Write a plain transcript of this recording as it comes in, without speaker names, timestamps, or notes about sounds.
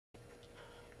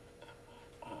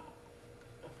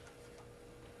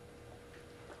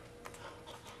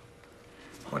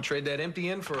Want to trade that empty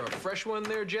in for a fresh one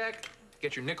there, Jack?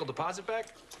 Get your nickel deposit back?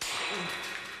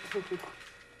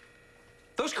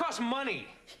 Those cost money.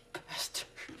 Bastard.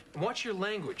 And watch your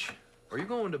language, or you're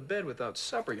going to bed without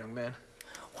supper, young man.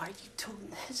 Why are you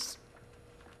doing this?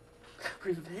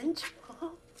 Revenge, huh?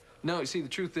 No, you see, the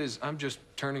truth is, I'm just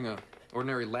turning a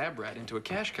ordinary lab rat into a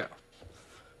cash cow.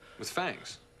 With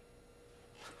fangs.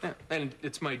 Yeah, and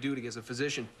it's my duty as a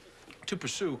physician to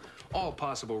pursue all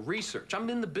possible research. I'm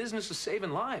in the business of saving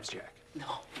lives, Jack.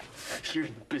 No, you're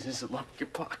in the business of locking your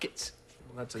pockets.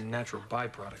 Well, that's a natural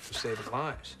byproduct of saving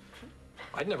lives.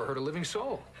 I'd never hurt a living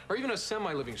soul, or even a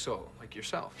semi-living soul like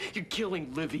yourself. You're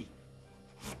killing Livvie,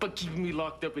 but keeping me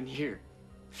locked up in here.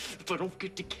 If I don't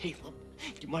get to Caleb,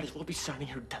 you might as well be signing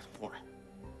her death warrant.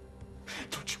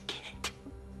 Don't you get it?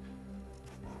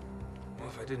 Well,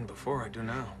 if I didn't before, I do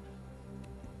now.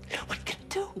 What are you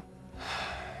gonna do?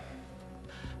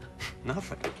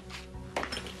 Nothing.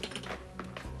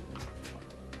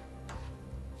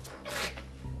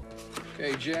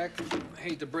 Okay, Jack, I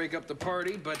hate to break up the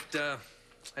party, but I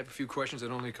have a few questions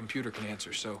that only a computer can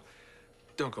answer, so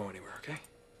don't go anywhere, okay?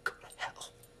 Go to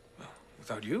hell. Well,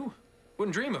 without you,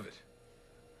 wouldn't dream of it.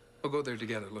 We'll go there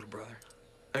together, little brother.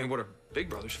 I mean, what are big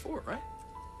brothers for, right?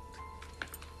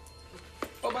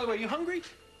 Oh, by the way, you hungry?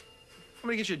 I'm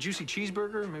gonna get you a juicy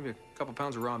cheeseburger, maybe a couple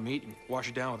pounds of raw meat, and wash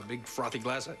it down with a big frothy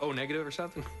glass of O negative or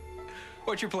something.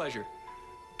 What's your pleasure?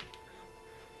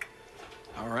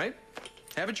 All right.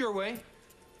 Have it your way.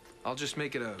 I'll just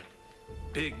make it a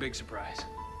big, big surprise.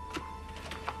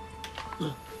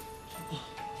 I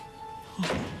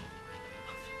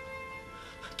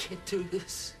can't do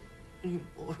this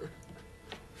anymore.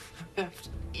 I have to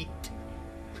eat.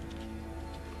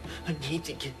 I need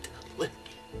to get that lick.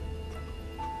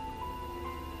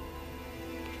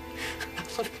 I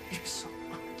love you so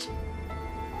much.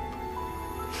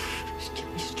 Just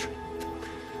give me strength.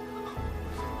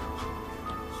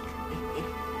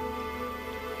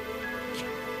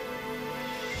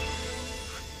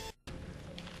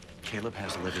 Caleb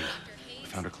has Livvie. We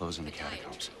found her clothes in the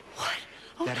catacombs. What?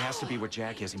 Oh, that has to be where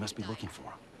Jack is. He must be looking for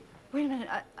him. Wait a minute.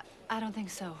 I don't think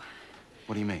so.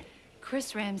 What do you mean?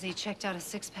 Chris Ramsey checked out a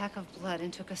six-pack of blood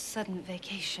and took a sudden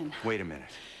vacation. Wait a minute.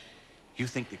 You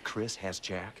think that Chris has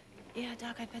Jack? Yeah,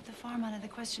 Doc, I bet the farm on it. The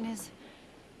question is,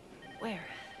 where?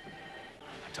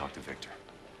 I talked to Victor.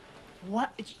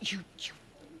 What? You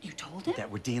told him?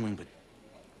 That we're dealing with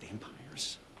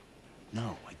vampires?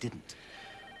 No, I didn't.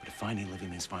 But if finding Livvie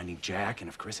means finding Jack, and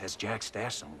if Chris has Jack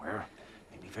stashed somewhere,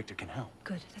 maybe Victor can help.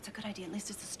 Good. That's a good idea. At least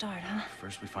it's a start, huh?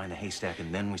 First we find the haystack,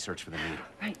 and then we search for the needle.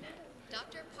 Right.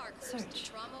 Dr. Parker's Search.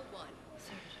 Trauma 1.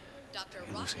 Search. Dr.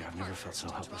 Hey, Lucy, I've never felt so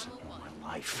helpless in Trauma all 1. my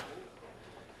life.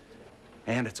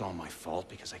 And it's all my fault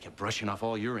because I kept brushing off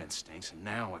all your instincts, and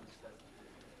now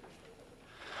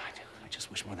I just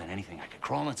wish more than anything I could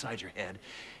crawl inside your head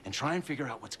and try and figure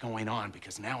out what's going on,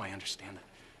 because now I understand that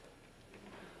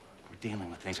we're dealing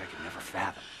with things I could never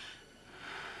fathom.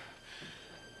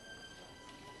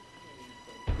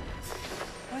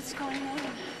 What's going on?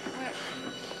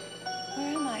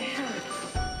 Where am I?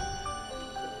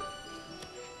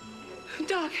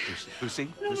 Doc. Lucy?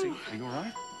 No. Lucy, are you all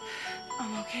right?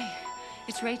 I'm okay.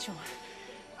 It's Rachel.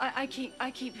 I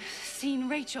keep seeing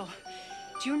Rachel.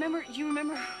 Do you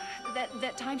remember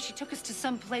that time she took us to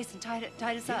some place and tied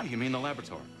us up? Yeah, you mean the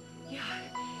laboratory? Yeah.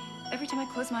 Every time I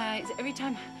close my eyes, every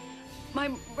time my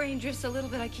brain drifts a little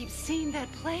bit, I keep seeing that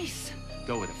place.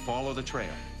 Go with it. Follow the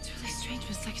trail. It's really strange,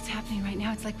 but it's like it's happening right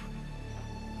now. It's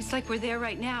like we're there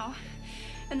right now.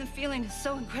 And the feeling is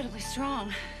so incredibly strong.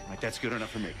 All right, that's good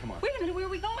enough for me. Come on. Wait a minute, where are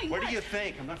we going? What What? do you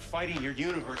think? I'm not fighting your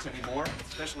universe anymore,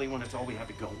 especially when it's all we have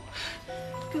to go on.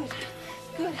 Good.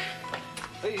 Good.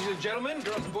 Ladies and gentlemen,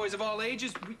 girls and boys of all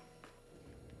ages,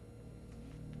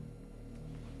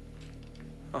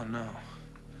 Oh, no.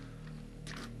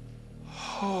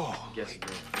 Oh. Yes, it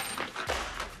is.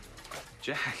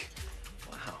 Jack,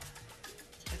 Wow.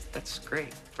 That's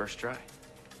great. First try.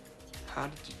 how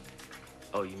did you...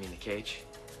 Oh, you mean the cage?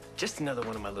 Just another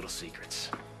one of my little secrets.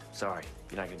 Sorry,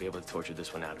 you're not gonna be able to torture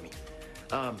this one out of me.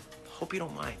 Hope you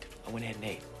don't mind. I went ahead and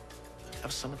ate. That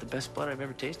was some of the best blood I've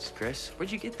ever tasted, Chris.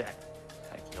 Where'd you get that?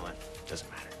 You know what? Doesn't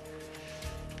matter.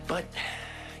 But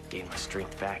gained my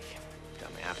strength back,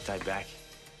 got my appetite back.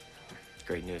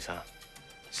 Great news, huh?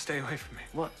 Stay away from me.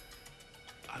 What?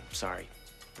 I'm sorry,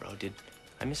 bro. Did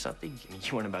I miss something? I mean,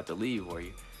 you weren't about to leave, were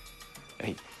you? I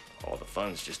mean, all the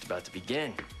fun's just about to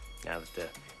begin, now that the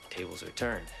tables are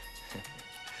turned.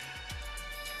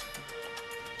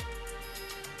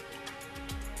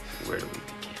 Where do we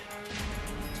begin?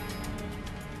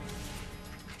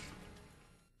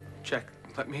 Jack,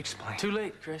 let me explain. Too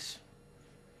late, Chris.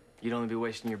 You'd only be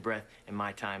wasting your breath and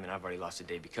my time, and I've already lost a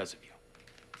day because of you.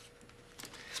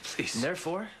 Please. And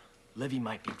therefore, Livvie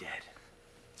might be dead.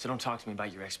 So don't talk to me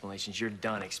about your explanations. You're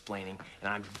done explaining, and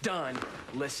I'm done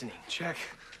listening. Jack,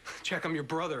 I'm your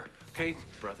brother, okay?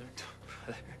 Brother?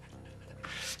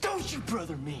 Don't you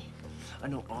brother me! I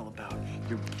know all about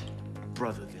your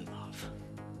brotherly love.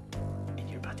 And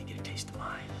you're about to get a taste of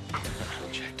mine.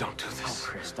 Jack, don't do Oh, this.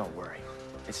 Chris, don't worry.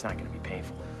 It's not gonna be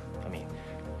painful. I mean,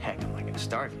 heck, I'm not gonna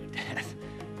starve you to death.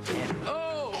 And,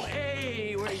 oh,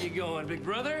 hey, where are you going, big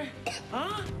brother?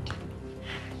 Huh?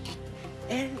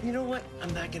 And you know what?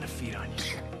 I'm not gonna feed on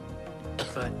you.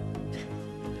 But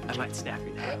I might snap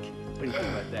your neck. What do you think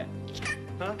about that?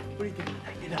 Huh? What do you think?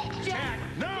 You know, Jack!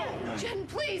 No! Jen,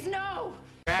 please, no!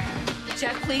 Jack,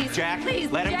 Jack, please. Jack,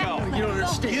 please. let him Jack, go. let You don't him go.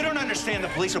 understand. You don't understand. The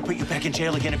police will put you back in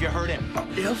jail again if you hurt him.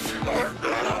 If?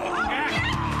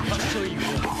 I'll show you.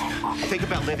 Think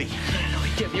about Livvie.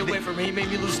 Get me away from me. He made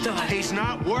me lose time. He's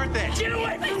not worth it. Get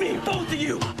away from me, both of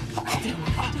you! Do something.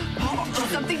 Do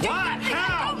something.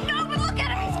 How? Oh, no, but look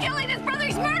at him. He's killing his brother.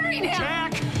 He's murdering him.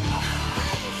 Jack!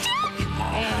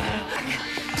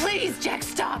 Please, Jack,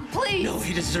 stop. Please. No,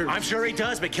 he deserves I'm sure he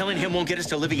does, but killing him won't get us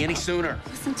to Livvie any sooner.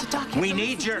 Listen to Doc. We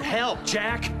need your help,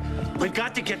 Jack. We've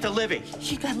got to get to Livvie.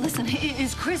 You gotta listen.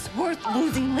 Is Chris worth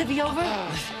losing Livvie over?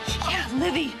 Yeah,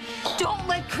 Livvie. Don't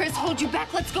let Chris hold you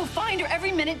back. Let's go find her.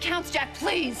 Every minute counts, Jack,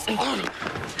 please.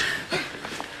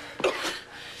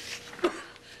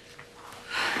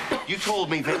 You told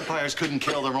me vampires couldn't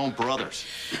kill their own brothers.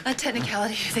 A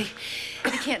technicality.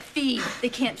 They can't feed. They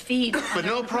can't feed. But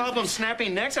no problem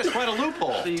snapping necks. That's quite a loophole.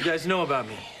 What do you guys know about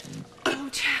me? Oh,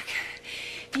 Jack.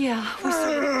 Yeah, we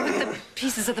sort of put the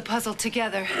pieces of the puzzle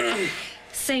together.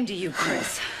 Same to you,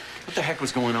 Chris. What the heck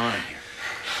was going on in here?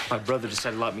 My brother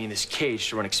decided to lock me in this cage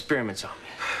to run experiments on me.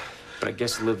 But I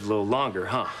guess he lived a little longer,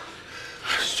 huh?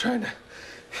 Just trying to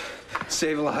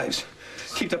save lives,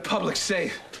 keep the public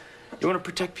safe. You want to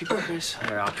protect people, Chris?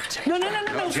 All right, I'll protect No, you.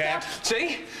 no, Jack.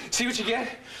 See? See what you get?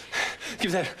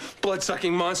 Give that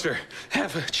blood-sucking monster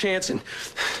half a chance and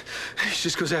he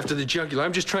just goes after the jugular.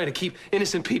 I'm just trying to keep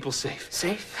innocent people safe.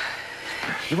 Safe?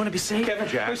 You want to be safe? Kevin,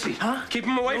 Jack. Lucy, Huh? keep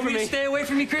him away You from want me. to stay away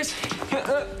from me, Chris?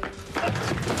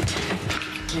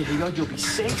 Here you go. You'll be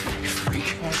safe.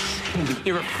 Freak.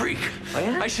 You're a freak. Oh,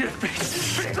 yeah? I should have been.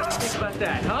 Think about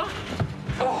that, huh?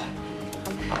 Oh,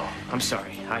 I'm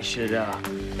sorry. I should,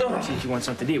 see if you want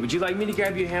something to eat. Would you like me to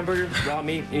grab you a hamburger, raw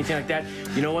meat, anything like that?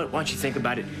 You know what? Why don't you think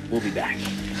about it? We'll be back.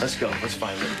 Let's go. Let's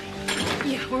find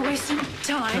Livvie. Yeah, we're wasting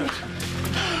time.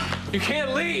 You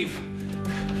can't leave.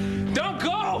 Don't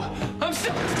go. I'm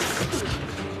still.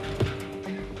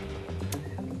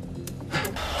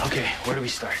 Okay, where do we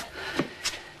start?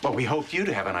 Well, we hoped you'd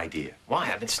have an idea.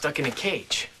 Why? I've been stuck in a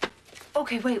cage.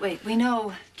 Okay, wait. We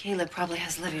know Caleb probably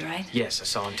has Livvie, right? Yes, I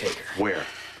saw him take her. Where?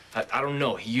 I don't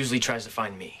know. He usually tries to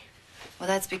find me. Well,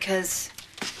 that's because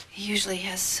he usually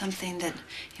has something that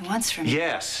he wants from you.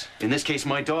 Yes. In this case,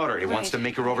 my daughter. He wants to Right.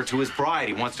 make her over to his bride.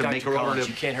 He wants to make her over Collins,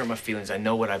 to... you can't hurt my feelings. I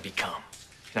know what I've become.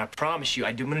 And I promise you,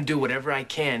 I'm going to do whatever I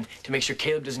can to make sure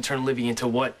Caleb doesn't turn Livvie into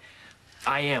what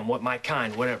I am, what my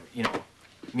kind, whatever, you know,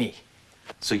 me.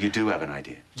 So you do have an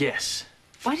idea? Yes.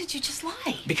 Why did you just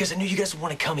lie? Because I knew you guys would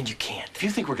want to come and you can't. If you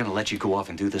think we're going to let you go off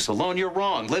and do this alone, you're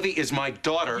wrong. Livvie is my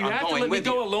daughter. You I'm have to going let me with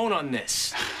go you. alone on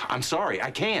this. I'm sorry. I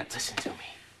can't. Listen to me.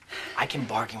 I can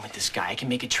bargain with this guy. I can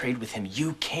make a trade with him.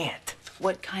 You can't.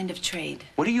 What kind of trade?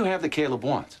 What do you have that Caleb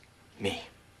wants? Me.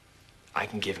 I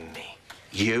can give him me.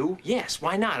 You? Yes,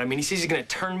 why not? I mean, he says he's gonna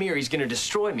turn me or he's gonna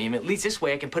destroy me. I mean, at least this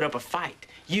way I can put up a fight.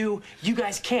 You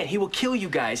guys can't. He will kill you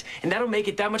guys, and that'll make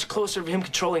it that much closer to him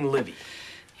controlling Livvie.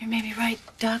 You're maybe right,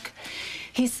 Doc.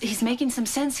 He's making some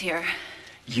sense here.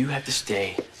 You have to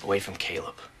stay away from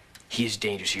Caleb. He is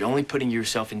dangerous. You're only putting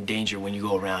yourself in danger when you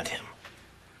go around him.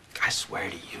 I swear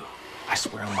to you, I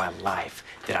swear on my life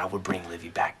that I would bring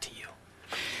Livvie back to you.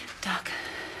 Doc.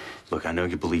 Look, I know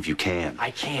you believe you can.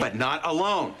 I can. But not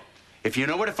alone. If you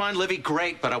know where to find Livvie,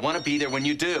 great, but I want to be there when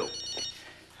you do.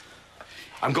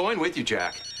 I'm going with you,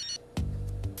 Jack.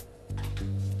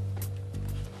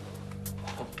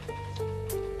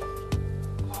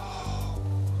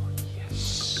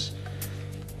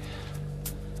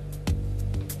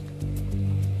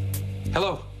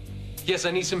 Hello. Yes,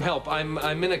 I need some help. I'm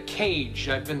in a cage.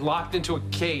 I've been locked into a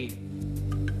cage.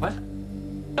 What?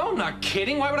 No, I'm not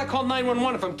kidding. Why would I call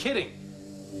 911 if I'm kidding?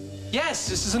 Yes,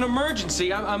 this is an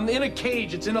emergency. I'm in a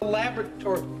cage. It's in a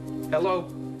laboratory. Hello?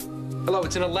 Hello,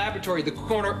 it's in a laboratory. The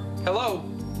corner. Hello?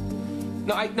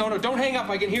 No, don't hang up.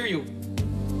 I can hear you.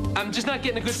 I'm just not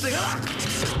getting a good signal.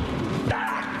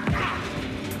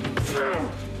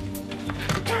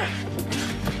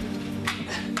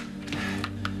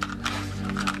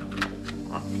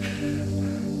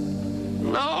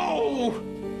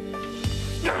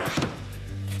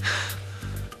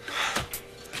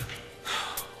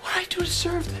 do to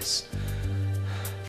deserve this?